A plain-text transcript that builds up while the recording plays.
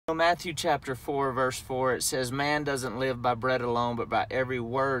Matthew chapter 4, verse 4, it says, man doesn't live by bread alone, but by every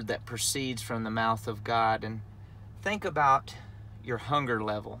word that proceeds from the mouth of God. And think about your hunger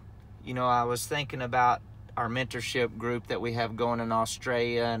level. You know, I was thinking about our mentorship group that we have going in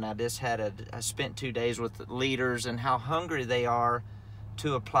Australia, and I spent 2 days with leaders and how hungry they are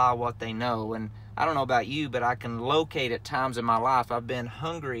to apply what they know. And I don't know about you, but I can locate at times in my life I've been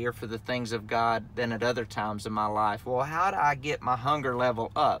hungrier for the things of God than at other times in my life. Well, how do I get my hunger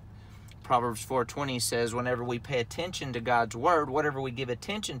level up? Proverbs 4:20 says whenever we pay attention to God's word, whatever we give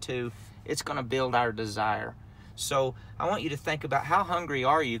attention to, it's going to build our desire. So I want you to think about how hungry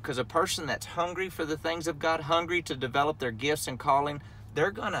are you, because a person that's hungry for the things of God, hungry to develop their gifts and calling,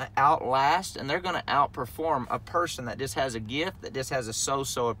 they're going to outlast and they're going to outperform a person that just has a gift, that just has a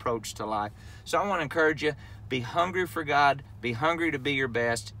so-so approach to life. So I want to encourage you, be hungry for God, be hungry to be your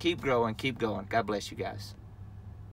best, keep growing, keep going. God bless you guys.